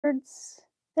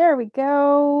There we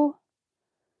go.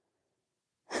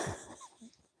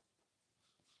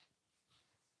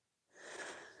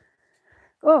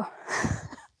 Oh.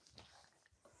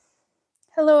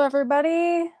 Hello,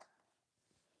 everybody.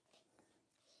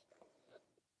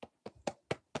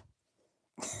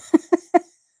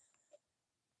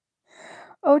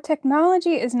 Oh,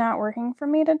 technology is not working for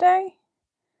me today.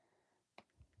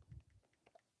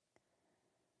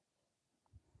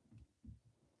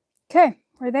 Okay,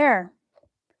 we're there.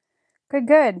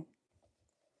 Good.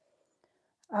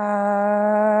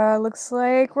 Looks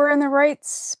like we're in the right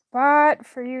spot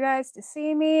for you guys to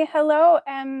see me. Hello,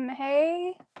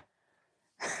 hey.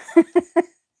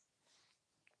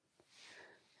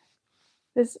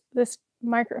 This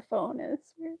microphone is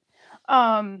weird.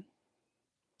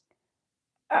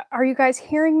 Are you guys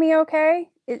hearing me okay?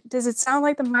 Does it sound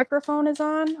like the microphone is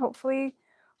on? Hopefully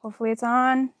it's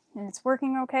on and it's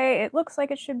working okay. It looks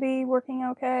like it should be working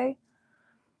okay.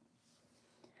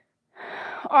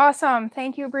 Awesome.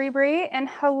 Thank you, Bree. And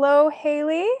hello,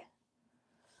 Haley.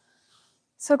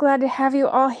 So glad to have you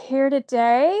all here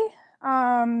today.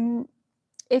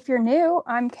 If you're new,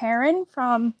 I'm Karen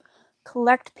from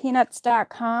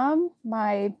CollectPeanuts.com,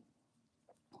 my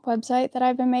website that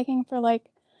I've been making for like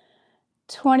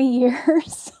 20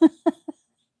 years.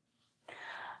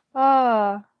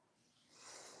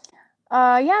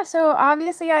 Yeah, so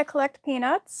obviously I collect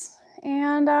peanuts,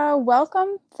 and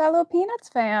welcome fellow Peanuts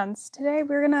fans. Today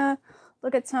we're gonna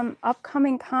look at some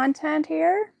upcoming content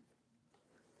here.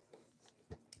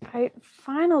 I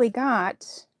finally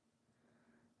got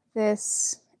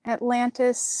this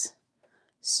Atlantis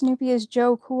Snoopy is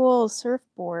Joe Cool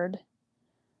surfboard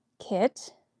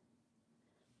kit.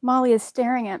 Molly is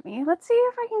staring at me. Let's see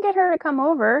if I can get her to come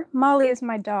over. Molly is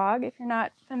my dog, if you're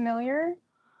not familiar.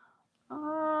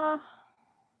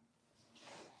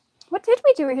 What did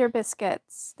we do with your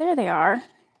biscuits? There they are.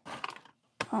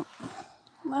 Oh,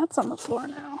 that's on the floor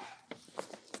now.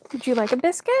 Would you like a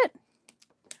biscuit?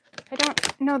 I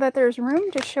don't know that there's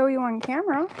room to show you on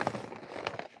camera. Would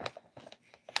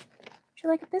you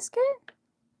like a biscuit?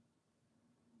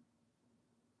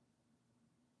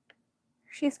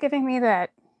 She's giving me that,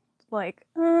 like,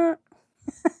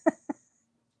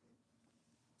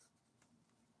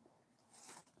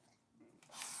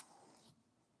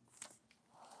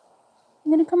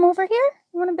 You gonna come over here?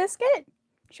 You want a biscuit?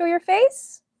 Show your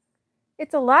face?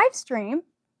 It's a live stream.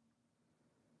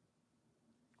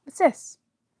 What's this?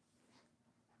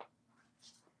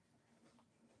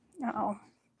 Uh-oh.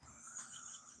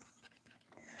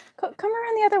 Come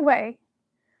around the other way.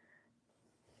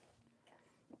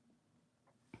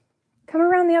 Come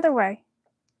around the other way.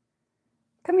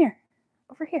 Come here.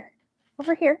 Over here.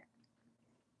 Over here.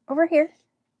 Over here.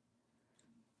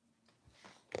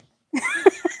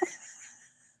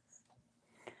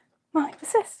 Molly,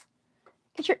 what's this?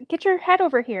 Get your head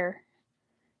over here.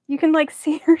 You can like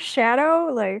see her shadow.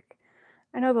 Like,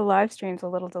 I know the live stream's a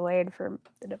little delayed for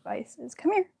the devices.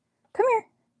 Come here. Come here.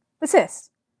 What's this?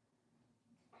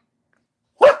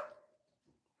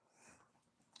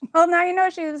 Well, now you know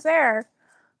she was there.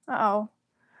 Uh-oh.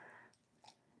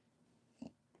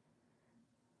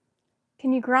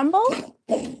 Can you grumble?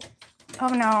 Oh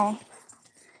no.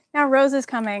 Now Rose is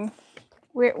coming.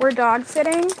 We're dog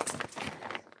sitting.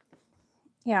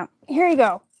 Yeah. Here you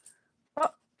go.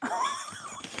 Oh. I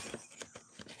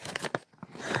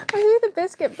threw the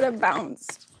biscuit, but it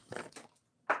bounced.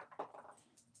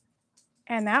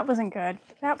 And that wasn't good.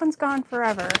 That one's gone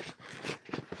forever.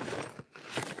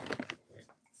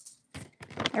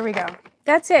 There we go.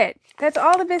 That's it. That's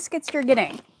all the biscuits you're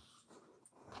getting.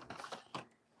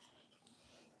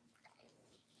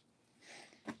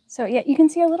 So yeah, you can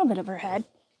see a little bit of her head.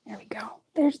 There we go.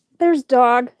 There's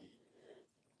dog.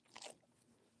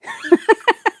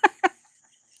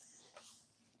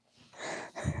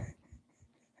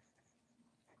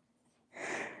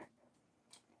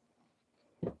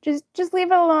 Just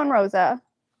leave it alone, Rosa.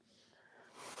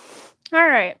 All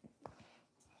right.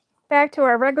 Back to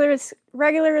our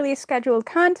regularly scheduled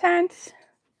content.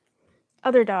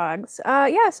 Other dogs.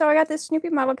 Yeah, so I got this Snoopy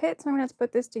model kit, so I'm going to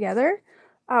put this together.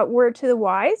 Word to the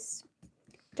wise.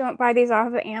 Don't buy these off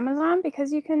of Amazon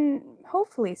because you can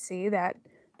hopefully see that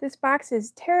this box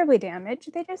is terribly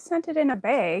damaged. They just sent it in a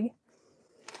bag.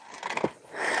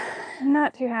 I'm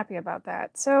not too happy about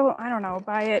that. So, I don't know,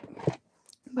 buy it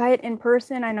in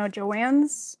person. I know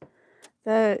Joann's,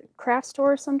 the craft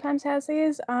store, sometimes has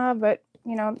these, but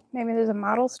you know, maybe there's a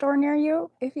model store near you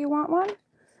if you want one.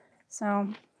 So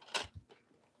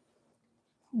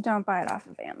don't buy it off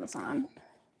of Amazon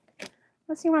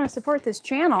unless you want to support this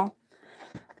channel.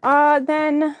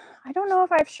 Then I don't know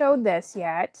if I've showed this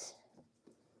yet.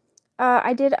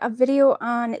 I did a video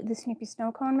on the Snoopy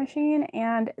snow cone machine,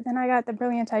 and then I got the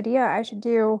brilliant idea I should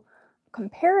do a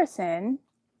comparison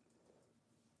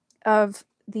of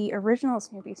the original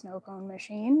Snoopy snow cone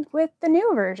machine with the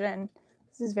new version.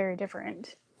 This is very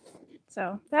different.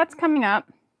 So that's coming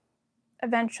up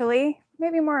eventually,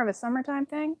 maybe more of a summertime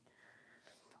thing.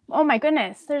 Oh my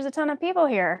goodness, there's a ton of people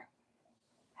here.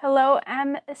 Hello,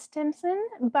 M. Stimson,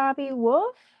 Bobby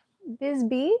Wolf,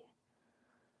 Bisbee,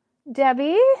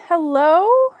 Debbie, hello,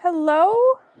 hello.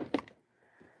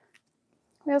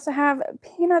 We also have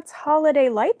Peanuts Holiday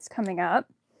Lights coming up.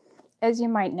 As you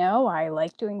might know, I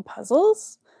like doing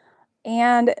puzzles,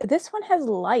 and this one has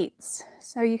lights.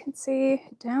 So you can see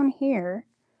down here,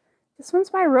 this one's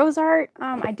by Rose Art.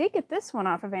 I did get this one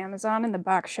off of Amazon, and the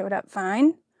box showed up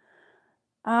fine.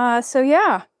 So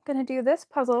yeah, gonna do this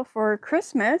puzzle for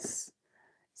Christmas.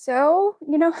 So,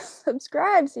 you know,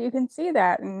 subscribe so you can see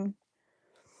that in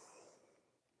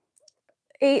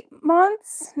 8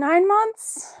 months, 9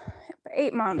 months,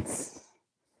 8 months,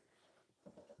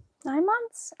 9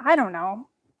 months? I don't know.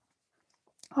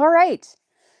 All right.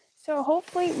 So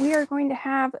hopefully we are going to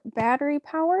have battery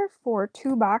power for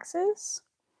 2 boxes.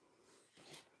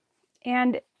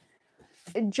 And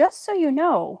just so you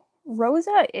know,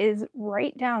 Rosa is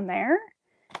right down there,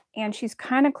 and she's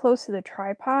kind of close to the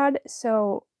tripod,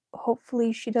 so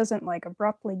hopefully she doesn't like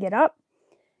abruptly get up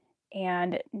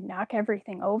and knock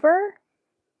everything over.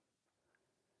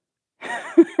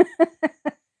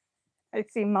 I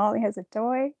see Molly has a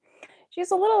toy.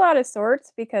 She's a little out of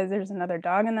sorts because there's another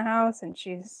dog in the house and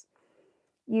she's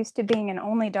used to being an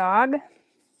only dog.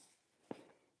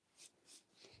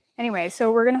 Anyway,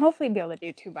 so we're going to hopefully be able to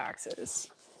do 2 boxes.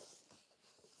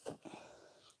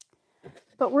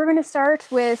 But we're going to start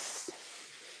with,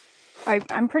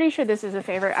 I'm pretty sure this is a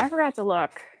favorite. I forgot to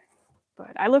look,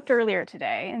 but I looked earlier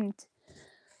today, and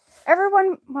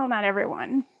everyone, well, not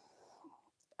everyone,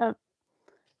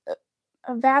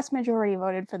 a vast majority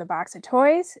voted for the box of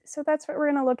toys. So that's what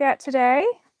we're going to look at today.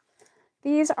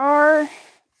 These are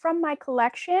from my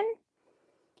collection,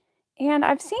 and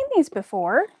I've seen these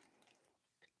before.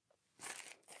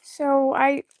 So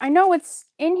I know what's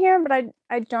in here, but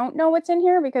I don't know what's in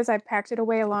here because I packed it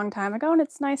away a long time ago, and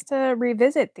it's nice to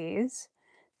revisit these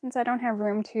since I don't have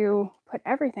room to put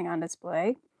everything on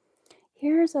display.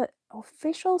 Here's an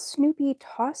official Snoopy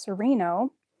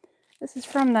Tosserino. This is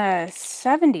from the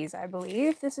 70s, I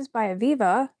believe. This is by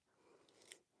Aviva.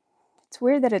 It's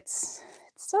weird that it's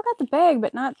still got the bag,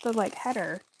 but not the like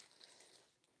header.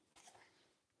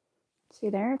 See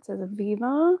there, it says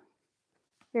Aviva.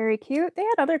 Very cute. They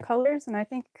had other colors and I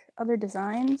think other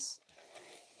designs.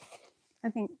 I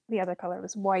think the other color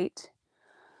was white.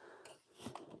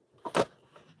 And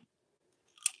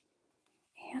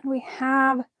we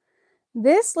have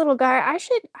this little guy. I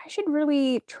should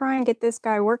really try and get this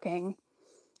guy working.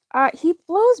 He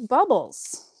blows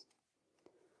bubbles.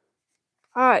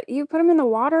 You put him in the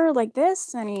water like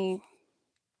this, and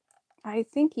I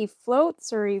think he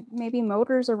floats, or he maybe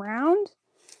motors around.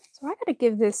 So I gotta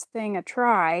give this thing a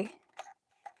try.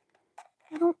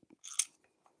 I don't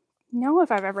know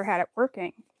if I've ever had it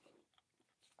working.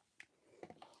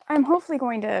 I'm hopefully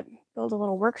going to build a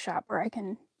little workshop where I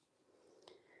can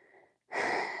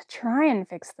try and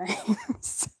fix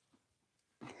things.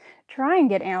 Try and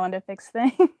get Alan to fix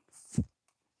things.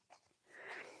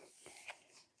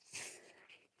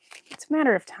 It's a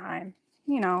matter of time,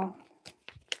 you know.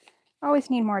 Always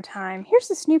need more time. Here's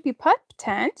the Snoopy pup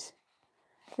tent.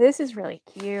 This is really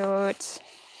cute.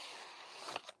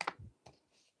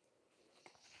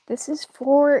 This is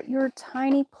for your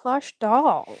tiny plush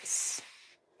dolls.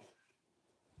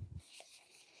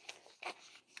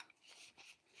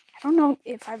 I don't know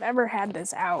if I've ever had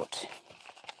this out.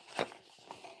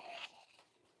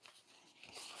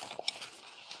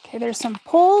 Okay, there's some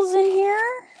pulls in here.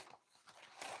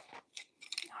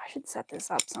 I should set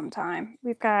this up sometime.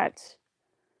 We've got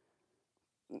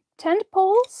tent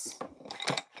poles.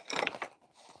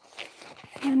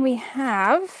 And we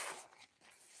have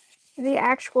the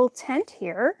actual tent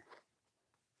here.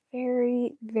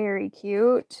 Very, very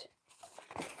cute.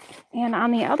 And on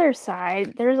the other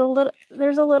side, there's a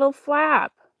little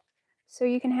flap, so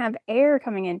you can have air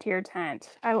coming into your tent.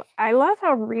 I love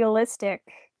how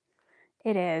realistic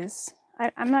it is.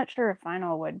 I'm not sure if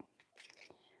vinyl would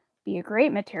be a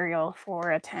great material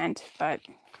for a tent, but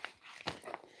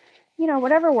you know,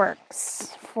 whatever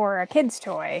works for a kid's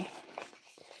toy.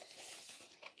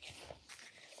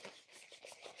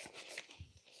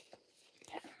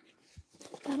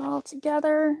 Put that all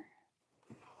together.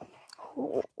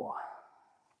 Oh.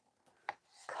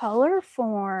 Color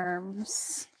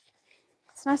forms.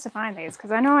 It's nice to find these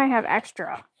because I know I have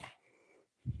extra.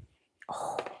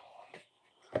 Oh,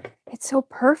 it's so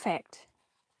perfect.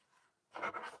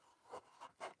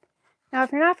 Now,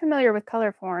 if you're not familiar with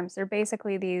color forms, they're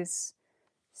basically these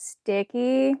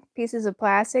sticky pieces of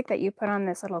plastic that you put on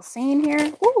this little scene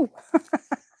here. Ooh.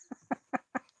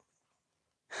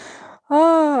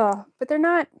 Oh, but they're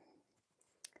not,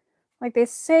 like they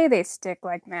say they stick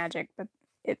like magic, but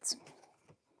it's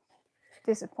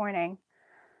disappointing.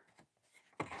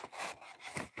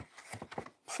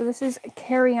 So this is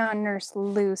Carry On Nurse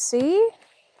Lucy.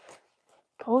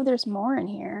 Oh, there's more in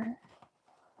here.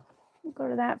 We'll go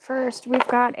to that first. We've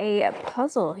got a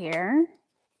puzzle here.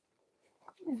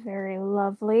 Very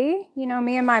lovely. You know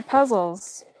me and my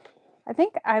puzzles. I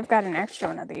think I've got an extra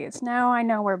one of these. Now I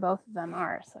know where both of them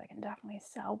are, so I can definitely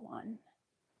sell one.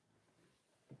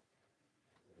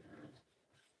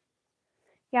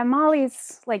 Yeah,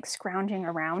 Molly's like scrounging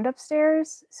around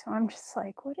upstairs, so I'm just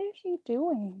like, what is she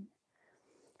doing?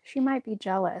 She might be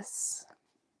jealous.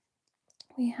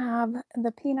 We have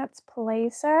the Peanuts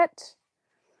play set.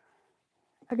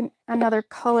 Another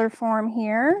color form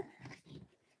here.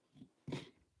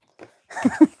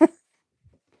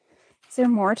 Is there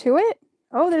more to it?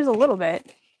 Oh, there's a little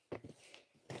bit.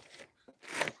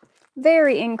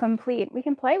 Very incomplete. We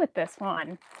can play with this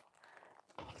one.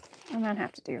 I might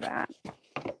have to do that.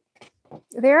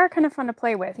 They are kind of fun to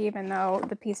play with, even though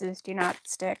the pieces do not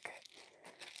stick.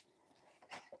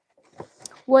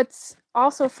 What's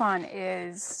also fun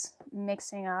is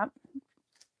mixing up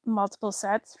multiple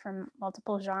sets from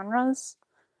multiple genres.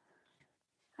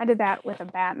 I did that with a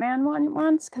Batman one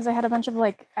once because I had a bunch of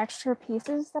like extra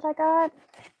pieces that I got.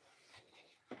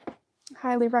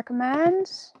 Highly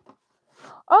recommend.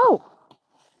 Oh,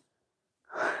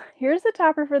 here's the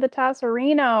topper for the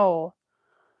Tosserino.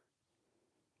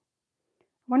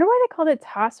 Wonder why they called it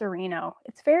Tosserino.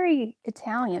 It's very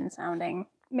Italian sounding.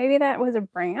 Maybe that was a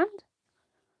brand?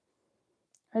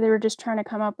 Or they were just trying to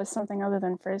come up with something other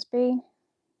than Frisbee?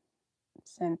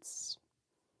 Since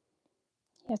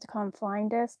you have to call them flying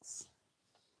discs.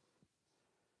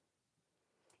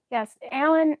 Yes,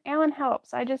 Alan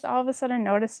helps. I just all of a sudden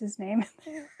noticed his name in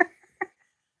there.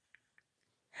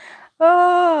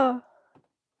 Oh.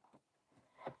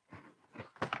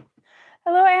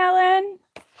 Hello, Alan.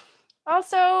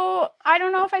 Also, I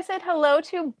don't know if I said hello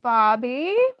to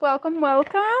Bobby. Welcome,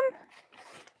 welcome.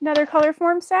 Another color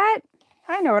form set.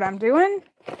 I know what I'm doing.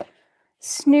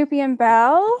 Snoopy and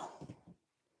Belle.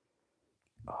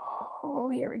 Oh,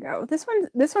 here we go. This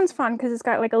one's fun because it's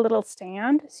got like a little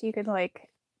stand, so you could like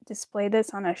display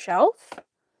this on a shelf.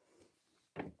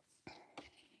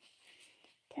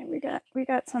 Okay, we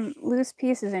got some loose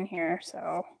pieces in here,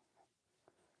 so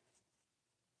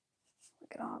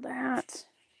look at all that.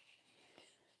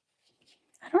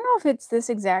 I don't know if it's this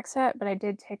exact set, but I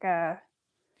did take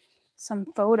some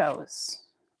photos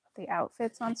of the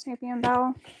outfits on Snoopy and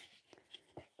Belle.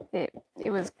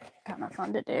 It was kind of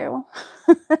fun to do.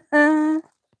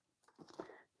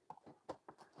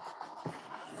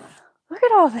 Look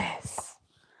at all this.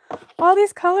 All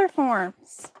these color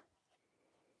forms.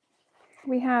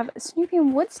 We have a Snoopy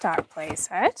and Woodstock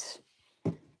playset.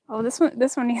 Oh, this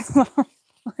one needs a little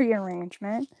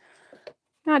rearrangement.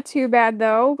 Not too bad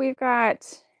though. We've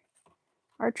got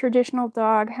our traditional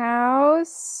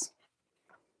doghouse.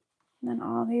 And then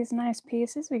all these nice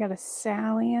pieces. We got a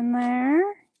Sally in there.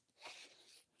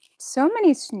 So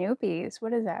many Snoopies.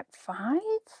 What is that, 5?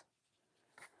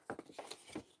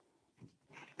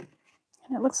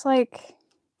 And it looks like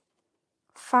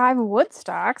 5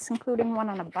 Woodstocks, including one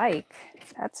on a bike.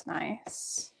 That's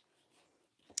nice.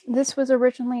 This was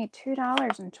originally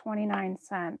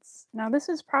 $2.29. Now this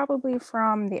is probably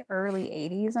from the early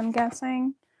 80s, I'm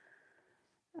guessing.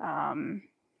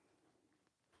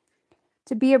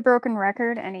 To be a broken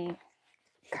record, any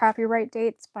copyright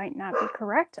dates might not be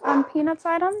correct on Peanuts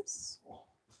items.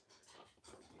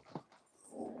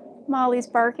 Molly's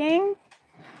barking.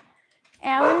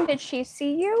 Alan, did she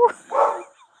see you?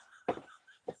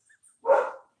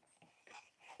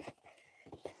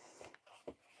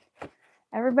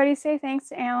 Everybody say thanks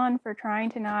to Alan for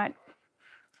trying to not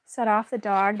set off the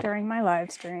dog during my live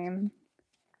stream.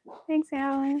 Thanks,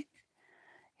 Alan.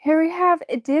 Here we have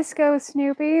Disco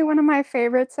Snoopy, one of my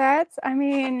favorite sets. I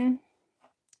mean,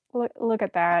 look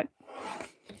at that.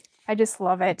 I just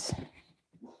love it.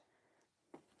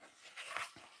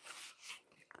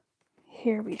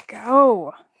 Here we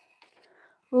go.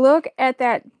 Look at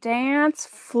that dance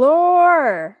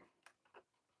floor.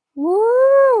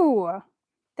 Woo!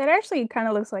 That actually kind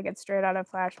of looks like it's straight out of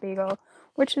Flash Beagle,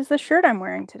 which is the shirt I'm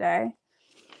wearing today.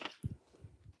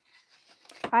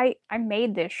 I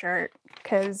made this shirt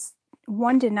because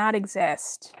one did not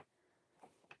exist.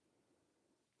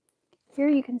 Here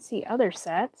you can see other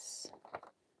sets.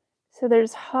 So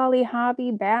there's Holly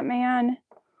Hobby, Batman,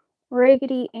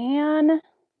 Raggedy Ann,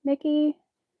 Mickey,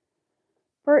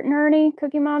 Bert and Ernie,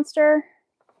 Cookie Monster,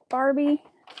 Barbie.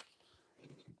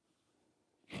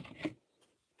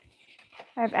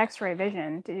 I have X-ray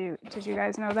vision. Did you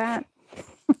guys know that?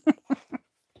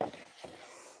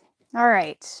 All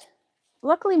right.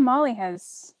 Luckily, Molly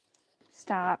has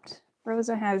stopped.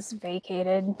 Rosa has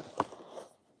vacated.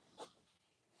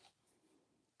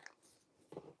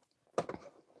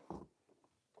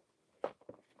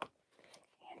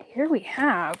 And here we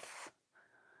have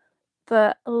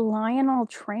the Lionel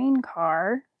train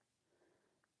car.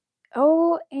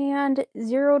 Oh, and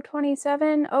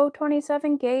 027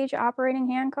 gauge operating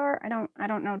hand car. I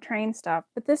don't know train stuff,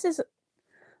 but this is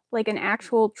like an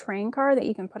actual train car that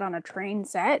you can put on a train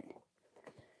set.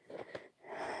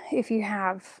 If you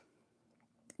have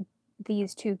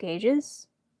these two gauges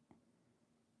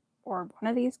or one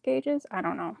of these gauges, I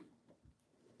don't know.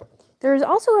 There's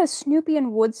also a Snoopy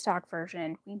and Woodstock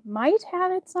version. We might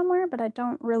have it somewhere, but I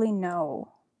don't really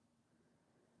know.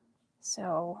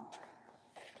 So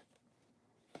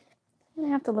I'm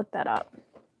gonna have to look that up.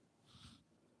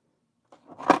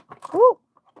 Oh,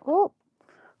 oh.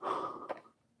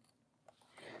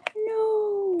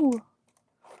 No.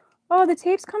 Oh, the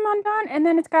tape's come undone and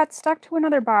then it's got stuck to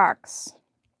another box.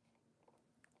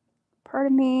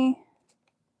 Pardon me.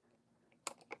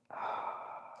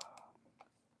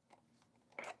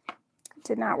 It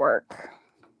did not work.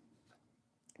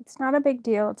 It's not a big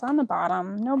deal. It's on the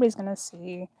bottom. Nobody's gonna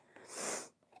see.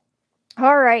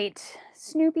 All right.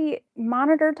 Snoopy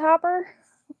monitor topper.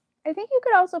 I think you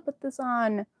could also put this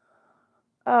on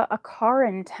a car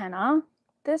antenna.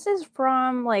 This is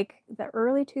from like the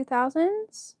early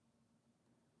 2000s.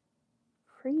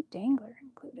 Free dangler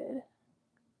included.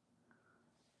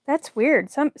 That's weird.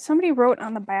 Somebody wrote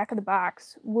on the back of the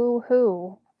box,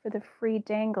 woo-hoo, for the free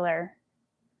dangler.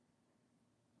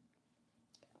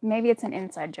 Maybe it's an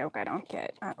inside joke I don't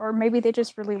get. Or maybe they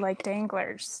just really like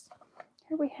danglers.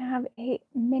 Here we have a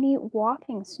mini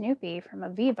walking Snoopy from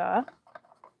Aviva.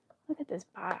 Look at this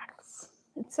box.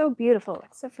 It's so beautiful,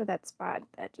 except for that spot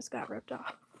that just got ripped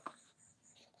off.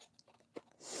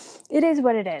 It is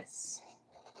what it is.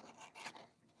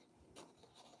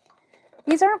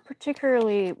 These aren't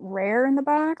particularly rare in the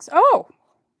box. Oh!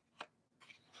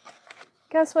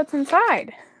 Guess what's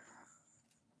inside?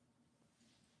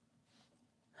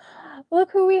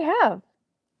 Look who we have.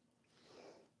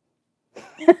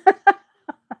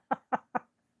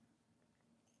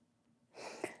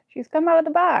 She's come out of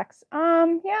the box.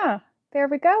 Yeah, there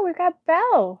we go. We've got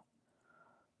Belle.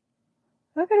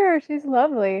 Look at her. She's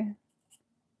lovely.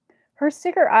 Her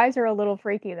sticker eyes are a little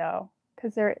freaky though,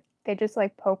 because they just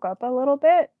like poke up a little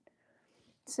bit.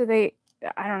 So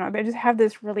I don't know, they just have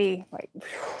this really like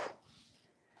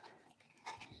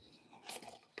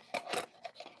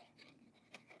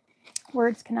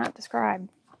words cannot describe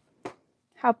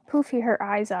how poofy her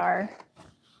eyes are.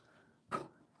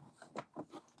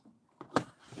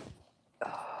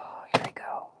 Oh, here we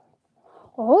go.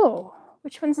 Oh,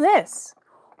 which one's this?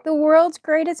 The World's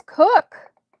Greatest Cook.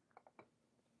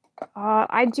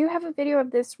 I do have a video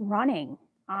of this running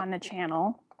on the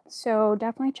channel, so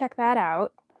definitely check that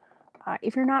out.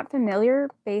 If you're not familiar,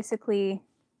 basically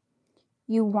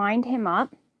you wind him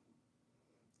up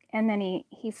and then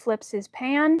he flips his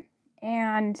pan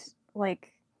and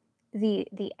like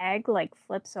the egg like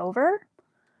flips over.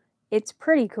 It's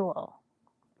pretty cool.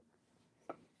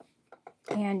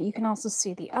 And you can also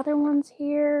see the other ones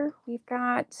here. We've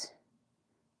got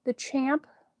the champ,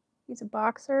 he's a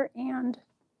boxer, and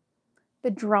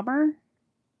the drummer.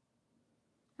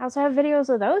 I also have videos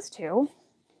of those two.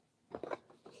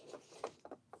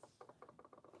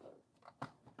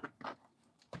 All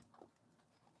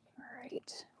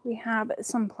right, we have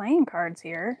some playing cards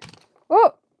here.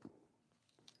 Whoa!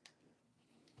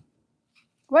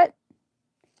 What?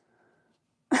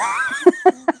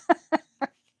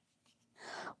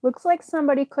 Looks like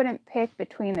somebody couldn't pick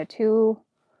between the two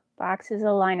boxes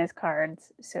of Linus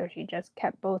cards, so she just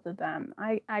kept both of them.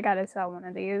 I gotta sell one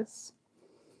of these.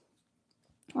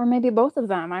 Or maybe both of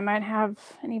them. I might have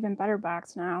an even better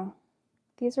box now.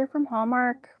 These are from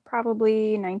Hallmark,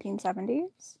 probably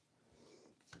 1970s.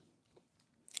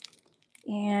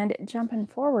 And jumping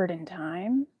forward in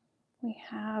time, we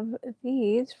have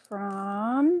these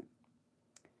from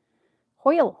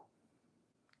Hoyle.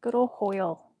 Good old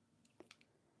Hoyle.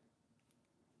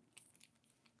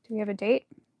 Do we have a date?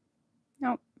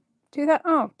 No.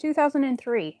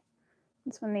 2003.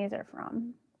 That's when these are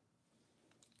from.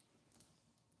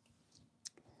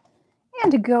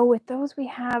 And to go with those, we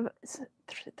have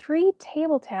 3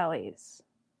 table tallies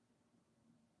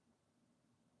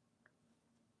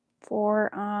for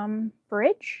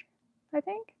bridge, I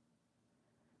think.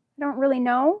 I don't really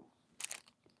know.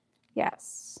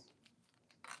 Yes.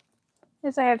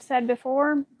 As I have said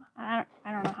before, I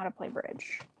don't know how to play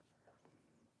bridge,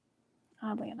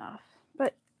 oddly enough.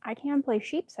 But I can play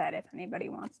sheep's head if anybody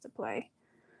wants to play.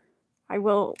 I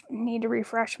will need to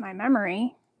refresh my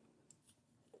memory.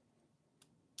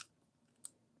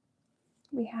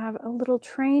 We have a little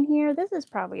train here. This is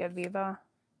probably a Viva.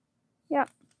 Yep.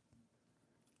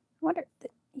 I wonder,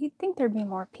 you'd think there'd be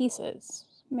more pieces.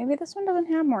 Maybe this one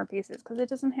doesn't have more pieces because it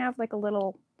doesn't have like a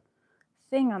little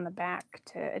thing on the back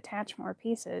to attach more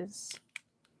pieces.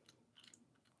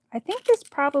 I think this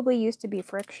probably used to be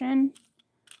friction,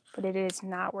 but it is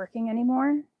not working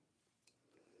anymore.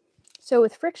 So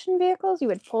with friction vehicles, you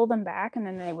would pull them back and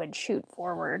then they would shoot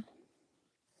forward.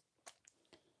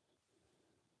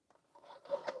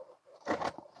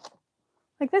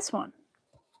 Like this one.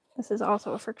 This is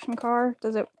also a friction car.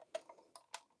 Does it?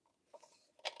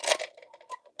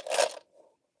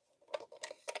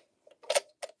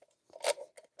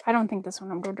 I don't think this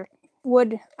one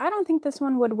would. I don't think this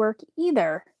one would work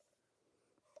either.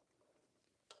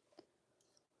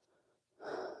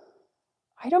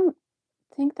 I don't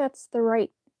think that's the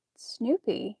right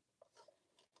Snoopy.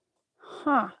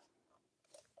 Huh.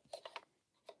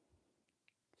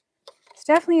 It's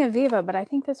definitely a Viva, but I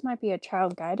think this might be a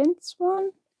child guidance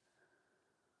one.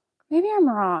 Maybe I'm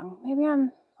wrong. Maybe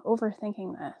I'm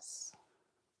overthinking this.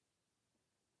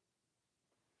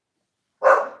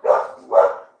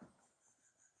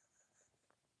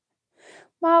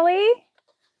 Molly,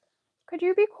 could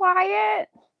you be quiet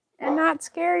and not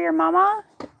scare your mama?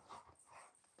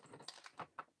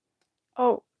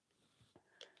 Oh,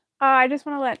 I just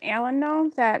want to let Alan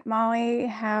know that Molly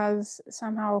has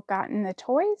somehow gotten the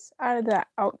toys out of the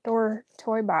outdoor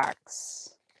toy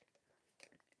box.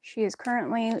 She is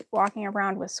currently walking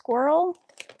around with Squirrel.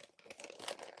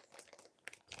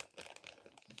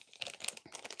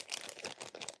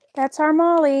 That's our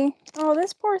Molly. Oh,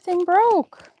 this poor thing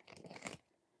broke.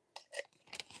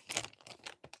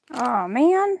 Oh,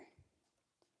 man.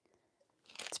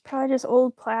 It's probably just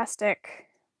old plastic.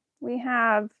 We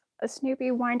have a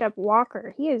Snoopy wind-up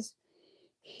walker. He is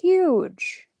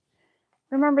huge.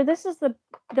 Remember, this is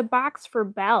the box for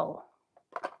Belle.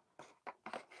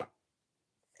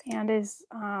 And his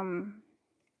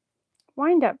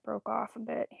wind-up broke off a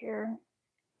bit here,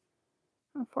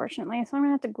 unfortunately. So I'm going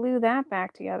to have to glue that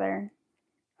back together.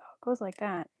 Oh, it goes like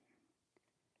that.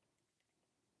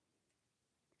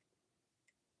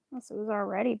 Unless it was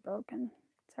already broken.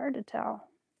 It's hard to tell.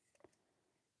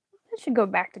 It should go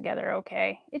back together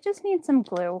okay. It just needs some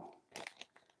glue.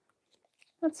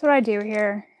 That's what I do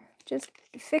here. Just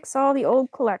fix all the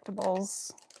old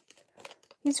collectibles.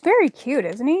 He's very cute,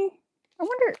 isn't he? I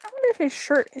wonder if his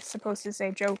shirt is supposed to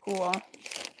say Joe Cool.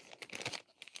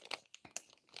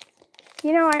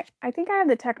 You know, I think I have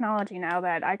the technology now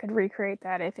that I could recreate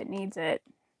that if it needs it.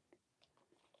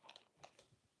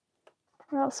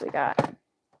 What else we got?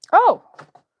 Oh!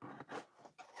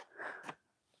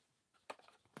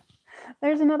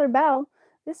 There's another Belle.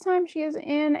 This time she is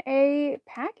in a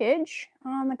package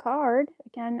on the card.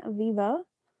 Again, Aviva.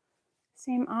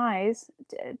 Same eyes.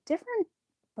 Different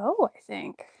bow, I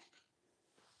think.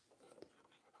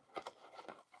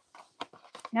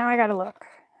 Now I gotta look.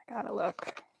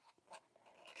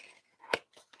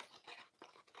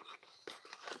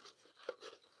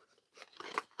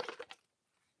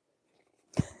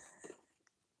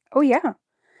 Oh yeah,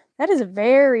 that is a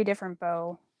very different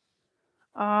bow.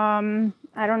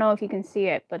 I don't know if you can see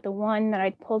it, but the one that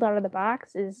I pulled out of the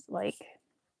box is like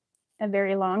a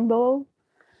very long bow.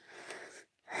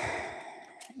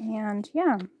 And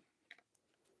yeah,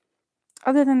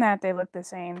 other than that, they look the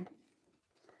same.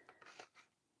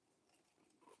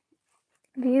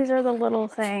 These are the little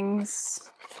things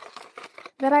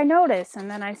that I notice, and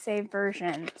then I save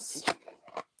versions,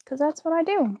 because that's what I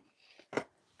do.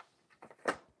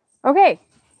 Okay.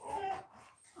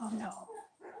 Oh no.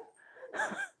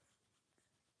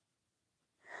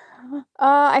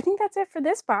 I think that's it for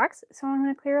this box, so I'm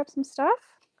going to clear up some stuff.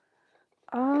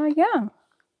 Yeah.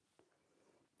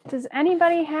 Does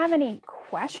anybody have any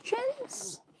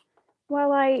questions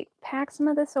while I pack some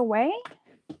of this away?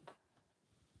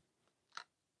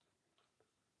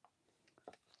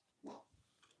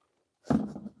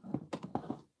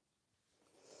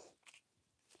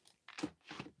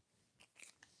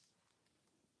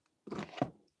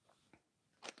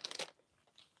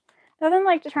 Nothing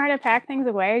like to try to pack things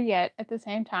away yet at the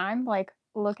same time, like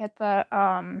look at the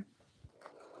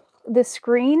the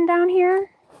screen down here.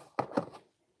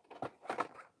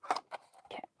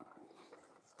 Okay.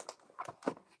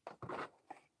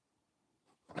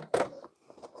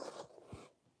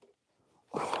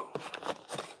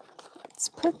 Let's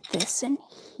put this in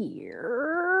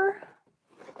here.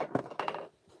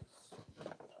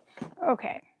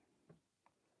 Okay.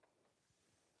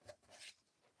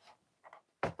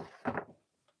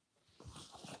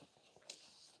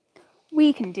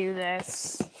 We can do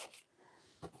this.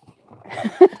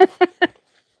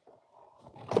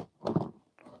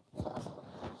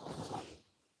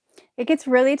 It gets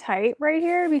really tight right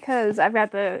here because I've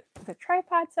got the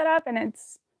tripod set up and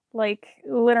it's like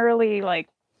literally like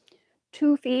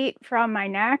 2 feet from my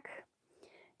neck.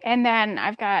 And then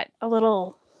I've got a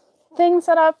little thing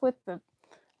set up with the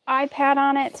iPad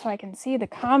on it so I can see the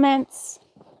comments.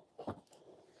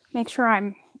 Make sure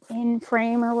I'm in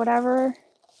frame or whatever.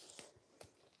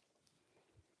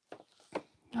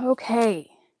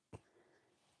 Okay.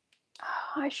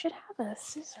 Oh, I should have a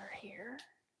scissor here.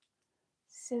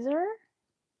 Scissor?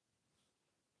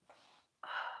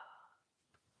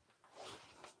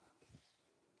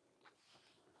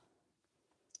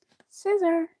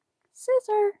 Scissor.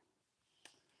 Scissor.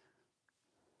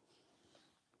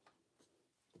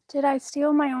 Did I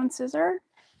steal my own scissor?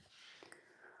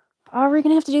 Are we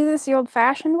gonna have to do this the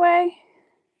old-fashioned way?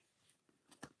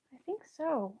 I think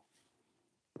so.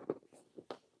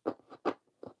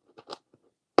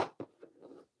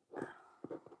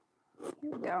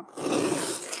 Here we go.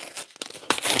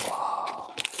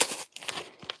 Whoa.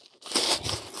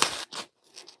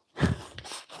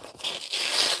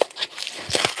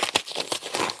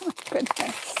 Oh,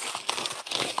 goodness.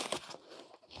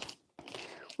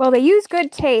 Well, they use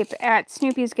good tape at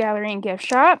Snoopy's Gallery and Gift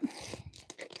Shop.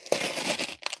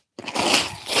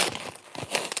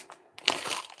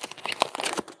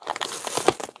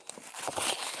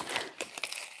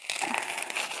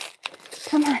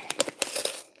 Come on.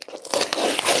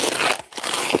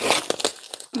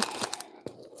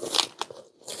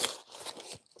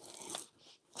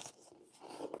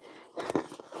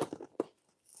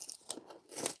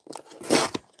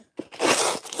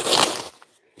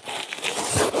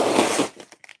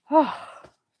 Oh.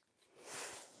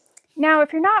 Now,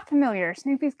 if you're not familiar,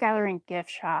 Snoopy's Gallery and Gift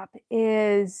Shop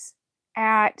is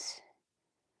at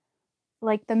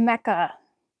like the mecca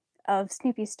of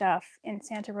Snoopy stuff in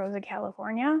Santa Rosa,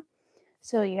 California.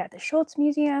 So you got the Schultz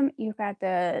Museum, you've got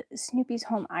the Snoopy's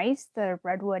Home Ice, the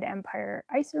Redwood Empire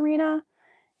Ice Arena,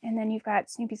 and then you've got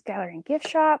Snoopy's Gallery and Gift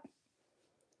Shop.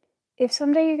 If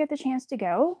someday you get the chance to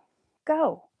go,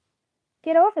 go.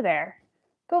 Get over there.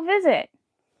 Go visit.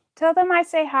 Tell them I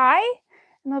say hi,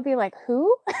 and they'll be like,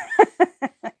 who?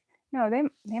 No,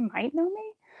 they might know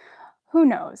me. Who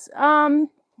knows?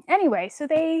 Anyway, so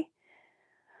I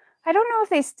don't know if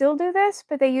they still do this,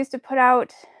 but they used to put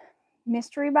out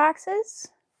mystery boxes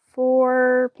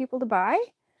for people to buy.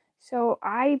 So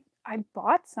I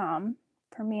bought some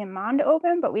for me and Mom to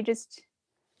open, but we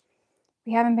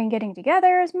haven't been getting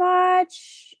together as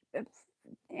much.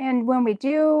 And when we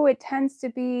do, it tends to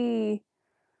be,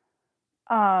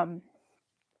 you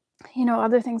know,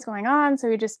 other things going on. So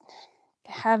we just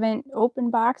haven't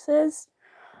opened boxes.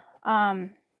 So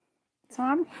I'm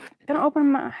gonna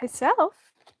open them myself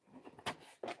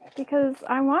because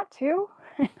I want to.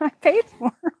 I paid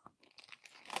for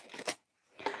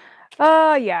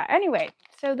them. Yeah, anyway,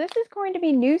 so this is going to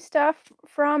be new stuff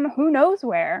from who knows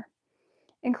where,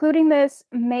 including this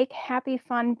Make Happy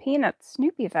Fun Peanuts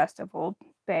Snoopy Festival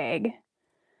bag.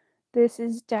 This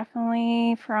is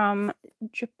definitely from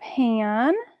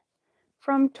Japan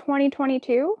from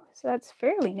 2022, so that's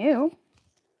fairly new.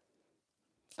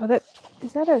 Oh,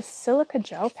 is that a silica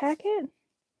gel packet?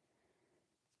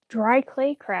 Dry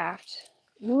clay craft.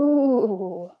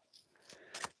 Ooh.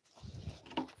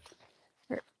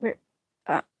 Where,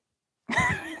 I'll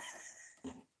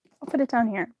put it down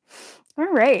here. All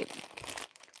right.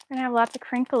 We're gonna have lots of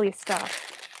crinkly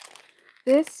stuff.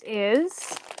 This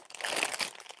is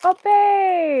a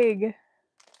bag.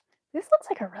 This looks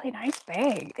like a really nice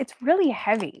bag. It's really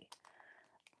heavy.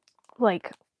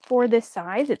 Like, for this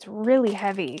size, it's really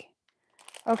heavy.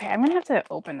 Okay, I'm gonna have to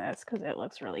open this because it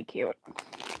looks really cute.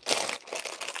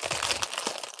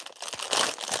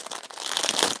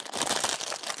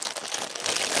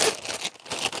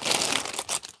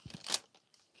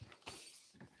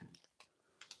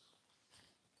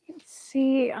 You can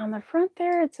see on the front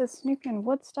there, it says Snoopy and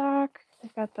Woodstock.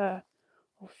 They've got the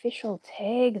official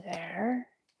tag there.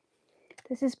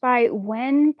 This is by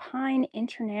Wen Pine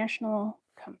International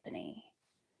Company.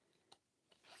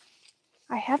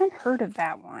 I haven't heard of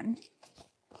that one.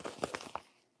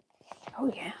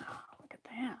 Oh yeah, look at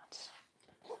that?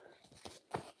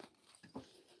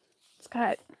 It's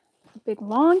got a big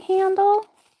long handle.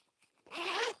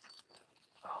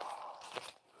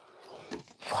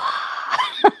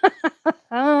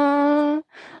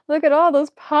 Look at all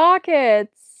those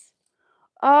pockets.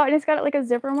 Oh, and it's got like a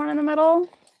zipper one in the middle.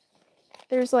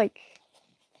 There's like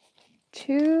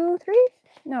two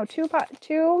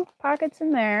pockets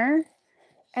in there.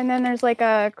 And then there's like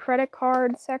a credit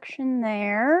card section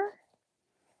there.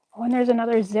 Oh, and there's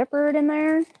another zippered in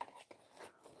there.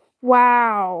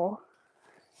 Wow.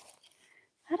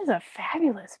 That is a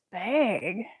fabulous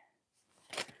bag.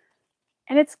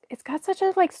 And it's got such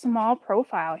a like small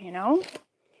profile, you know?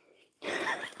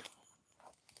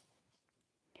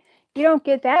 You don't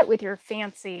get that with your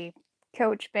fancy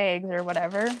Coach bags or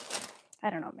whatever. I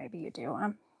don't know, maybe you do.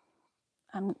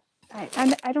 I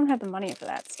don't have the money for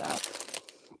that stuff.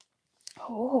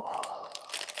 Oh.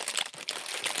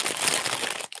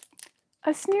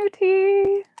 A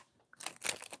Snoopy.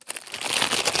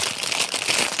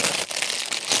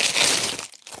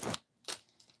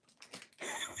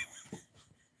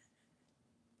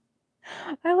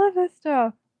 I love this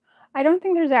stuff. I don't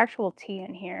think there's actual tea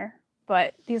in here,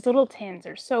 but these little tins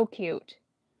are so cute.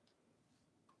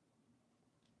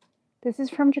 This is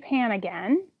from Japan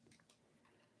again.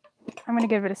 I'm going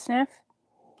to give it a sniff.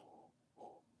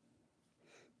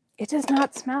 It does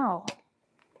not smell.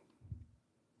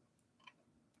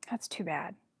 That's too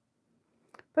bad.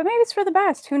 But maybe it's for the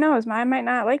best. Who knows? I might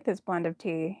not like this blend of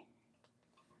tea.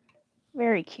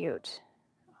 Very cute.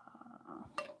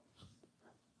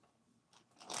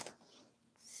 Let's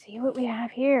see what we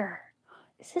have here.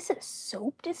 Is this a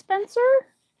soap dispenser?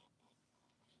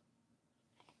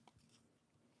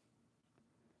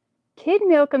 Kid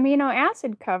milk amino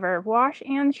acid cover. Wash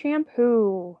and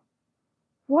shampoo.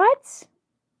 What?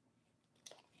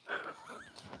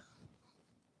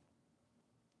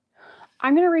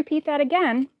 I'm going to repeat that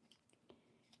again.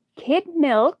 Kid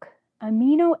milk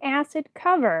amino acid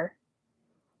cover.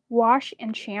 Wash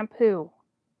and shampoo.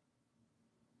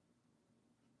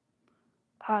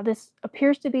 This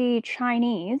appears to be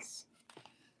Chinese.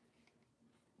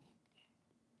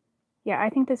 Yeah, I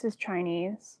think this is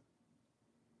Chinese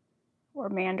or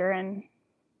Mandarin.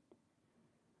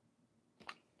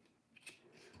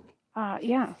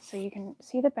 Yeah, so you can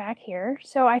see the back here.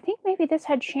 So I think maybe this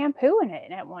had shampoo in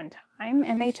it at one time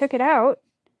and they took it out.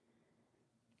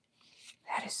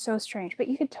 That is so strange, but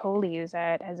you could totally use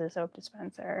that as a soap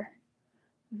dispenser.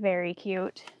 Very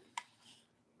cute.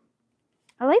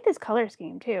 I like this color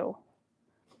scheme too,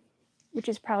 which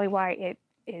is probably why it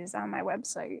is on my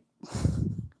website.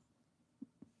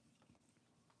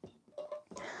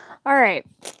 All right,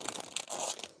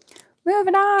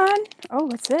 moving on. Oh,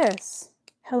 what's this?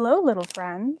 Hello, little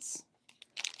friends.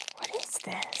 What is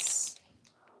this?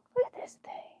 Look at this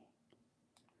thing.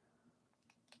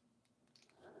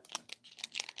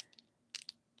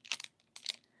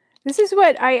 This is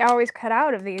what I always cut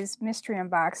out of these mystery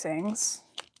unboxings.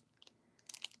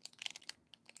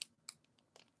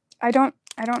 I don't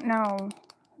know.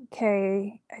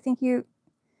 Okay, I think maybe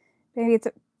it's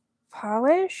a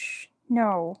polish?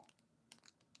 No.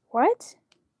 What?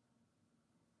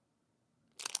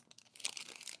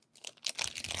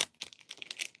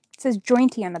 It says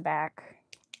jointy on the back.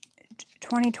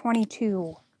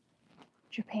 2022,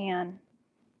 Japan.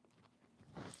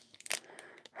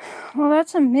 Well,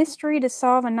 that's a mystery to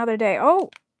solve another day. Oh,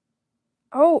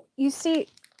 you see,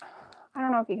 I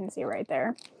don't know if you can see right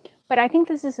there, but I think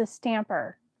this is a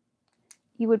stamper.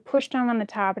 You would push down on the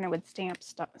top and it would stamp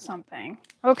something.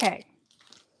 Okay,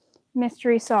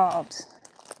 mystery solved.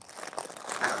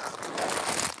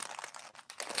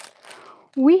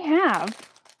 We have,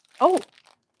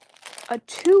 a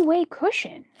two-way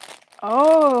cushion.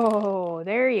 Oh,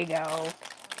 there you go.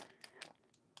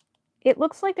 It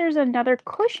looks like there's another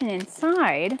cushion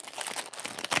inside.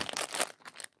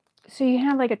 So you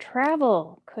have like a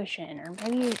travel cushion, or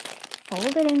maybe you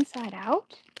fold it inside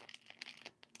out.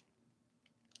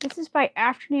 This is by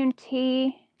Afternoon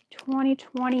Tea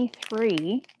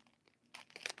 2023.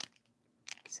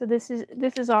 So this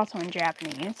is also in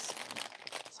Japanese.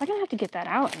 So I'm gonna have to get that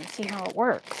out and see how it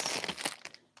works.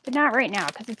 But not right now,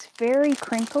 because it's very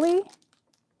crinkly.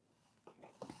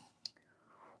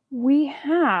 We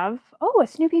have, a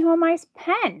Snoopy Home Ice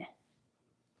pen.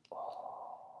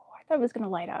 Oh, I thought it was going to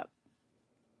light up.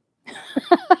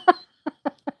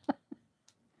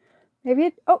 Maybe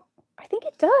it, I think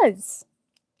it does.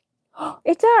 Oh,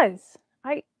 it does.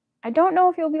 I don't know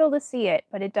if you'll be able to see it,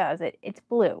 but it does. It's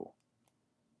blue.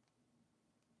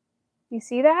 You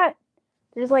see that?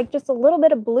 There's like just a little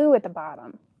bit of blue at the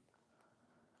bottom.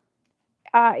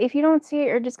 If you don't see it,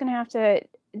 you're just going to have to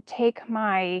take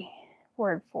my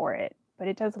word for it. But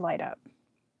it does light up.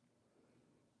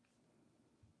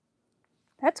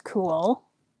 That's cool.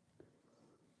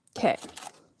 Okay.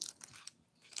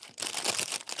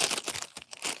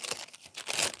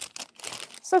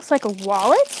 This looks like a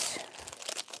wallet.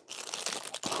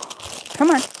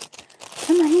 Come on.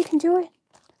 Come on, you can do it.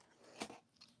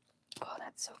 Oh,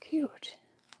 that's so cute.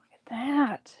 Look at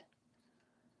that.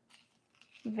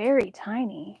 Very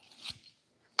tiny.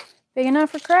 Big enough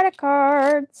for credit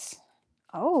cards.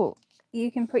 Oh,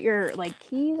 you can put your like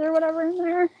keys or whatever in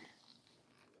there.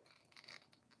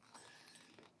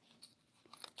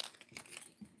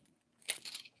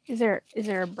 Is there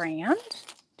a brand?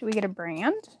 Do we get a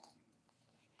brand?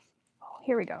 Oh,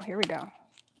 here we go. Here we go.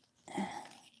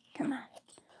 Come on.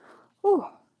 Ooh.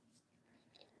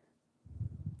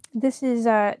 This is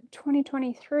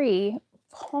 2023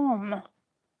 Palm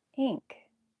ink.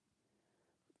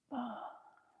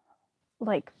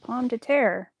 Like pomme de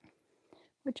terre,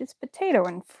 which is potato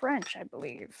in French, I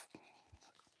believe.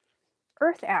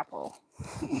 Earth apple.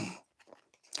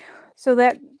 So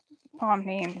that palm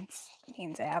means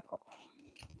apple.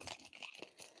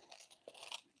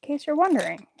 In case you're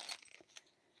wondering.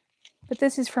 But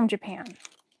this is from Japan.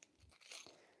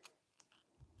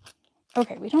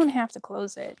 Okay, we don't have to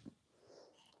close it.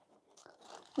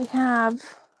 We have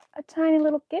a tiny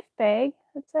little gift bag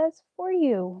that says, for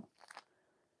you.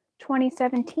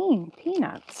 2017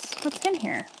 Peanuts. What's in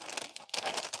here?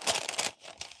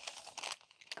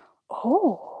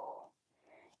 Oh,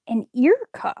 an ear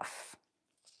cuff.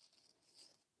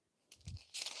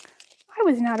 I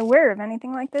was not aware of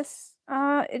anything like this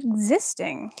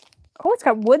existing. Oh, it's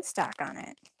got Woodstock on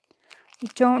it. I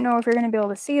don't know if you're going to be able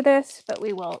to see this, but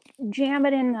we will jam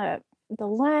it in the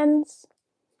lens.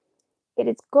 It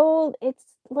is gold. It's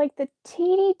like the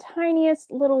teeny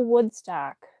tiniest little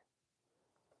Woodstock.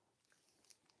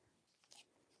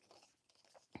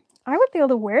 I would be able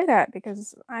to wear that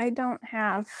because I don't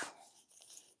have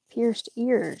pierced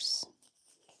ears.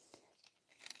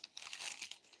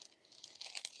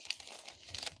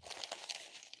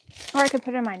 Or I could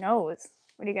put it in my nose.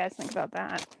 What do you guys think about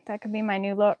that? That could be my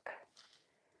new look.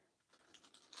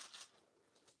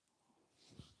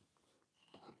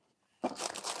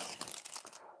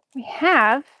 We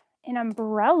have an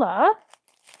umbrella.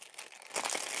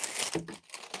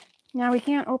 Now we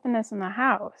can't open this in the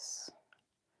house.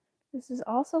 This is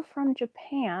also from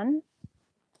Japan.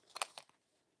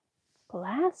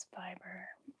 Glass fiber,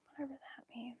 whatever that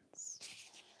means.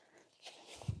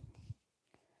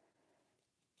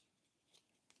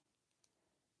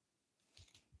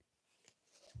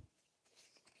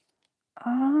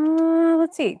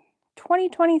 Let's see.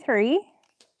 2023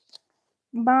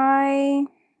 by,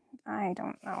 I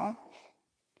don't know.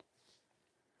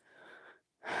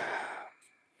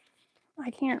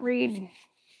 I can't read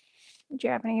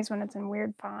Japanese when it's in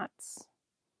weird fonts.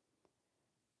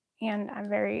 And I'm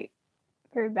very,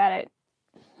 very bad at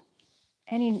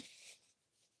any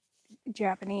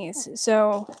Japanese.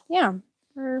 So, yeah.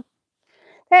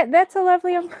 That's a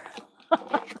lovely umbrella.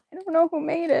 I don't know who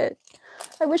made it.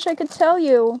 I wish I could tell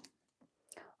you.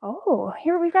 Oh,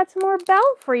 here we've got some more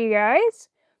Bell for you guys.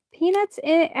 Peanuts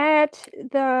at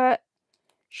the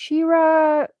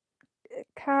Shirakaga.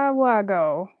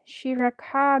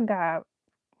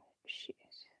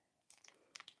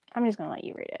 I'm just going to let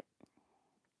you read it.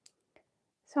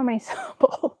 So many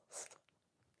syllables.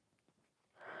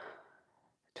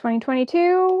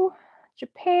 2022,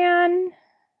 Japan.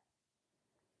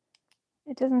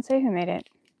 It doesn't say who made it.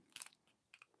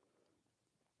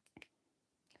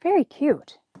 Very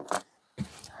cute.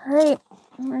 All right,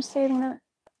 we're saving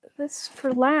this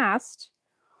for last.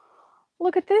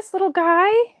 Look at this little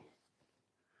guy.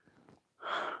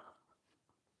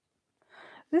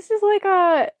 This is like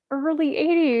a early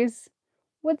 80s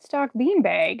Woodstock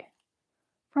beanbag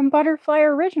from Butterfly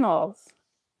Originals.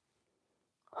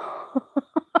 How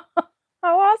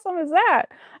awesome is that?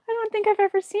 I don't think I've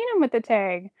ever seen him with the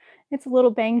tag. It's a little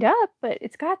banged up, but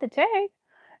it's got the tag.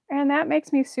 And that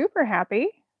makes me super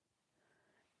happy.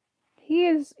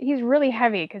 He's really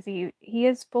heavy because he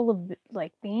is full of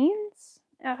like beans.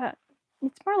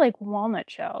 It's more like walnut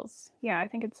shells. Yeah, I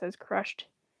think it says crushed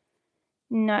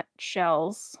nut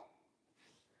shells.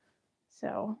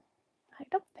 So I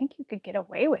don't think you could get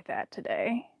away with that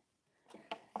today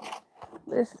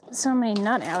with so many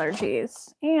nut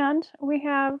allergies. And we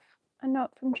have a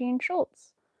note from Jean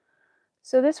Schultz.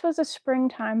 So this was a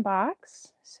springtime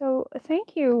box. So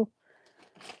thank you,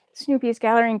 Snoopy's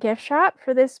Gallery and Gift Shop,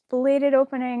 for this belated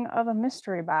opening of a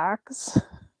mystery box.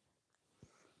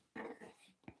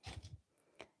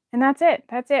 And that's it.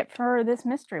 That's it for this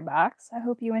mystery box. I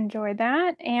hope you enjoyed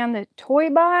that. And the toy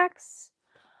box.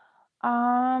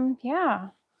 Yeah.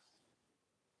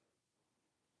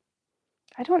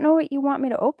 I don't know what you want me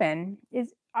to open.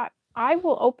 I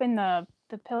will open the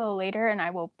pillow later, and I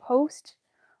will post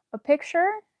a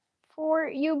picture for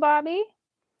you, Bobby.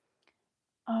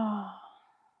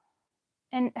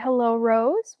 And hello,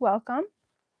 Rose. Welcome.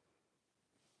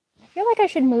 I feel like I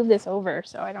should move this over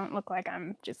so I don't look like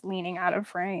I'm just leaning out of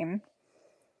frame.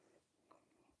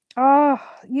 Oh,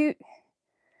 the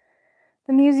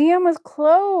museum was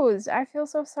closed. I feel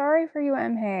so sorry for you,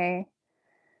 MH.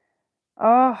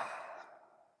 Oh,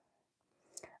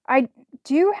 I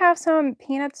do have some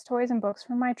Peanuts toys and books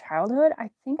from my childhood.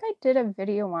 I think I did a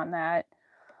video on that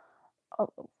a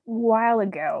while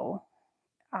ago.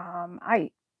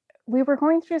 We were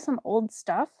going through some old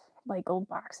stuff, like old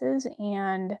boxes,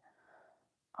 and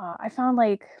I found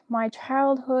like my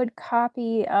childhood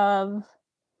copy of,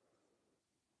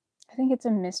 I think it's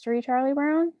a Mystery Charlie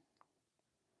Brown.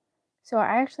 So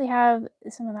I actually have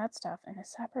some of that stuff in a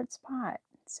separate spot,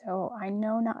 so I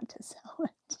know not to sell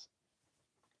it.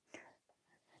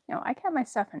 No, I kept my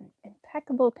stuff in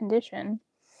impeccable condition,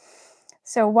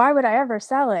 so why would I ever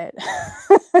sell it?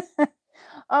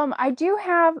 I do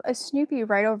have a Snoopy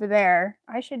right over there.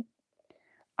 I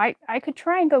could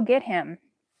try and go get him.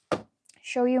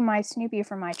 Show you my Snoopy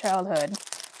from my childhood.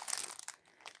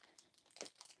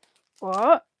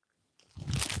 What?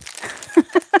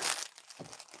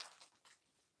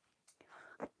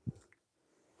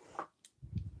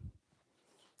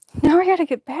 Now I gotta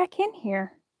get back in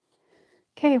here.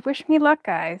 Okay, wish me luck,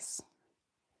 guys.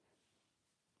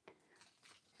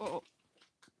 Oh.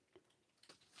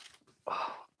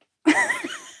 Oh.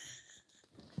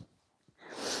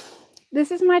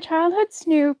 This is my childhood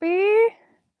Snoopy.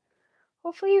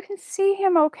 Hopefully you can see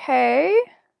him okay.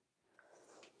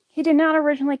 He did not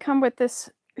originally come with this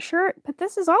shirt, but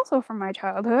this is also from my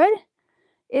childhood.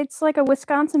 It's like a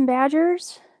Wisconsin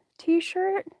Badgers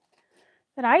t-shirt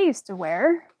that I used to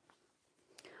wear.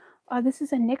 This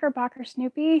is a Knickerbocker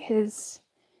Snoopy. His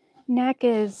neck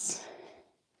is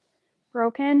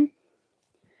broken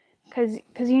because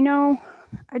you know,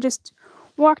 I just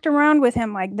walked around with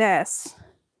him like this.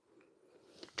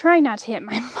 Trying not to hit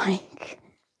my mic.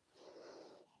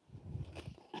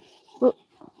 Will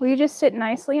you just sit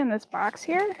nicely in this box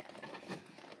here?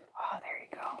 Oh, there you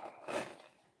go.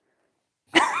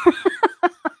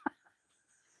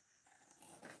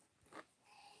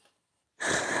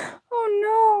 Oh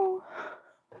no.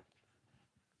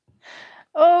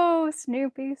 Oh,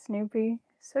 Snoopy, Snoopy.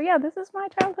 So yeah, this is my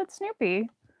childhood Snoopy.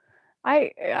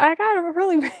 I got a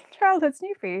really big childhood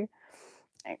Snoopy.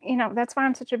 You know, that's why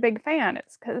I'm such a big fan.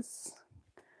 It's because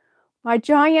my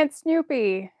giant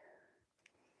Snoopy.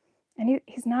 And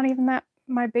he's not even that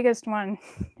my biggest one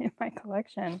in my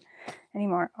collection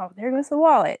anymore. Oh, there goes the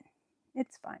wallet.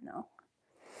 It's fine though.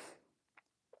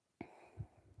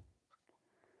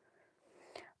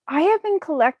 I have been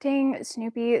collecting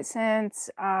Snoopy since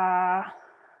I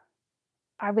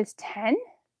was 10,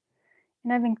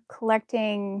 and I've been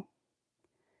collecting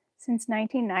since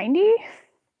 1990.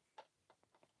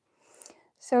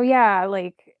 So yeah,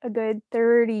 like a good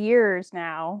 30 years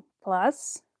now,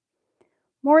 plus.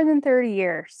 More than 30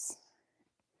 years.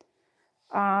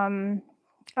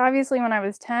 Obviously when I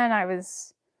was 10, I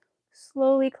was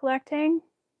slowly collecting.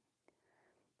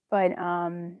 But,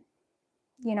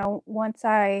 you know, once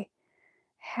I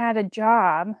had a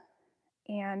job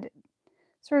and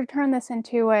sort of turned this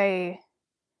into a,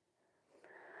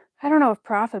 I don't know if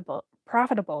profitable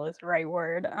is the right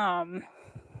word,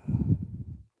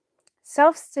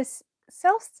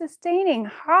 self-sustaining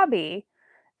hobby,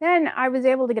 then I was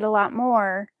able to get a lot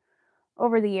more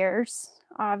over the years,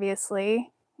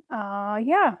 obviously.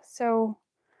 Yeah, so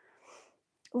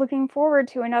looking forward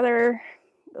to another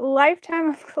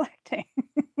lifetime of collecting.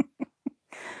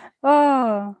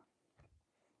 Oh.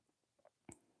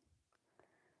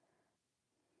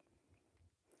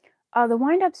 The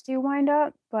wind-ups do wind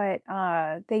up, but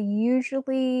they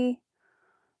usually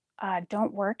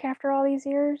don't work after all these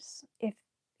years. If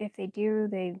they do,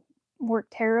 they work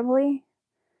terribly.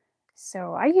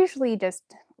 So I usually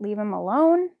just leave them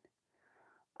alone.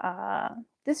 The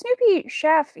Snoopy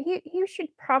chef, he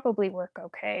should probably work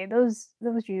okay. Those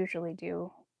usually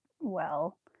do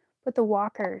well, but the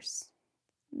walkers,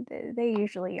 they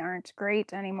usually aren't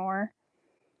great anymore.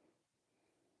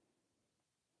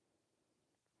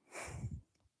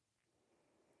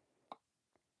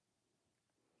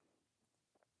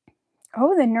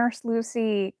 Oh, the Nurse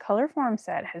Lucy color form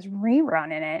set has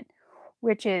Rerun in it,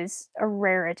 which is a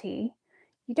rarity.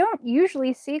 You don't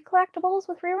usually see collectibles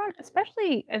with Rerun,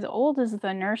 especially as old as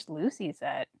the Nurse Lucy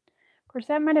set. Of course,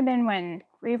 that might have been when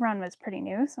Rerun was pretty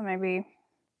new, so maybe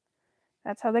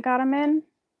that's how they got them in.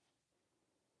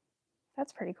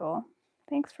 That's pretty cool.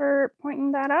 Thanks for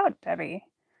pointing that out, Debbie.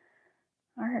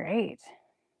 All right.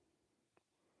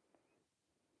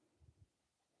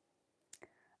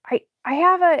 I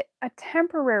have a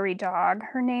temporary dog.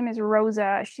 Her name is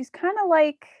Rosa. She's kind of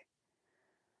like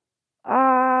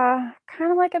a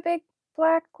big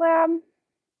black lab,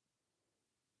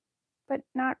 but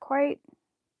not quite.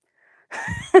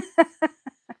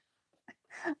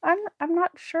 I'm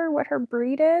not sure what her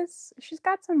breed is. She's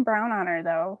got some brown on her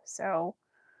though, so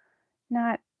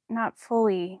not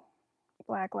fully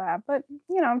black lab, but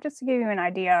you know, just to give you an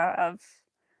idea of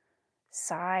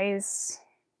size.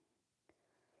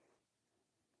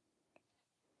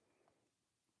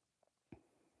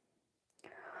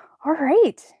 All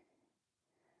right.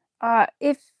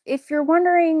 If you're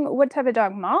wondering what type of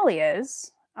dog Molly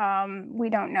is, we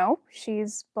don't know.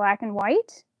 She's black and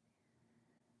white.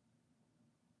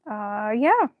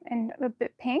 Yeah, and a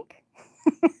bit pink.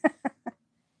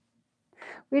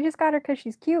 We just got her because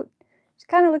she's cute. She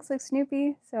kind of looks like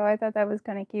Snoopy, so I thought that was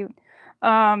kind of cute.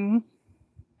 You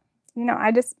know,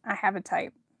 I have a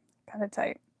type, kind of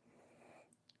type.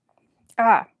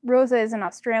 Rosa is an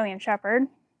Australian Shepherd.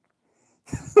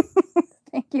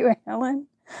 Thank you, Helen.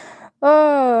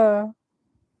 Oh,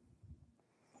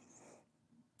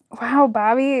 wow,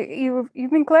 Bobby, you've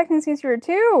been collecting since you were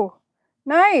 2.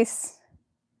 Nice.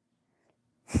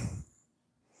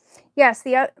 Yes,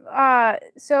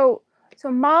 so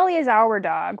Molly is our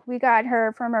dog. We got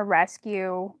her from a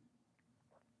rescue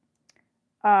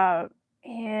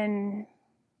in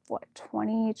what,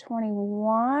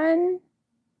 2021?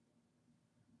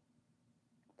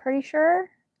 Pretty sure.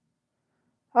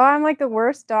 Oh, I'm like the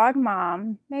worst dog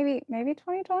mom. Maybe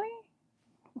 2020?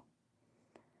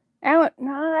 No,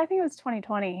 I think it was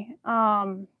 2020.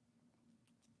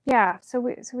 Yeah, so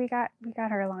we got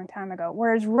her a long time ago.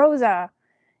 Whereas Rosa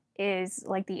is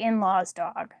like the in-laws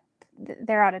dog.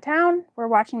 They're out of town. We're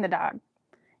watching the dog.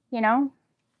 You know,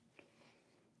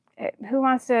 who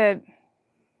wants to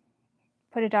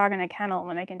put a dog in a kennel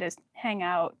when they can just hang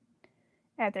out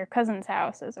at their cousin's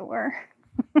house, as it were?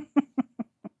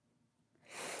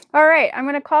 All right, I'm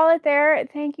going to call it there.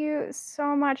 Thank you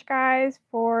so much, guys,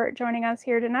 for joining us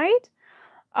here tonight.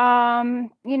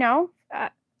 You know,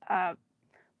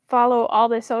 follow all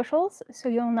the socials so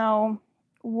you'll know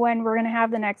when we're going to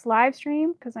have the next live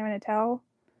stream, because I'm going to tell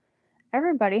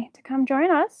everybody to come join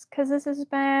us, because this has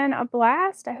been a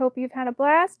blast. I hope you've had a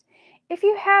blast. If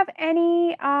you have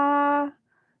any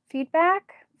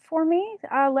feedback for me,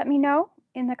 let me know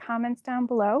in the comments down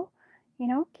below. You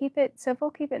know, keep it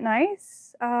civil, keep it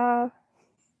nice. I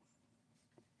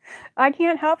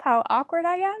can't help how awkward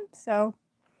I am, so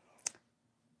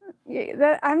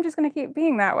yeah, I'm just going to keep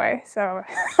being that way. So,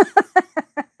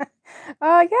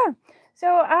 yeah.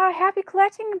 So, happy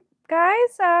collecting,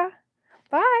 guys.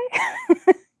 Bye.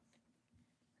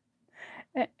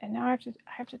 And now I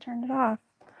have to turn it off.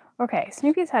 Okay,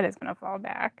 Snoopy's head is going to fall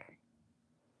back.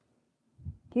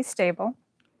 He's stable.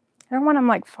 I don't want him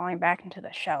like falling back into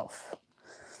the shelf.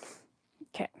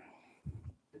 Okay.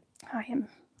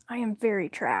 I am very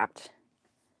trapped.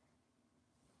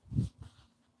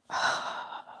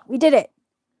 We did it.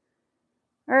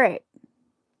 All right.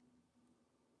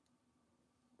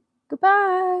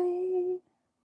 Goodbye.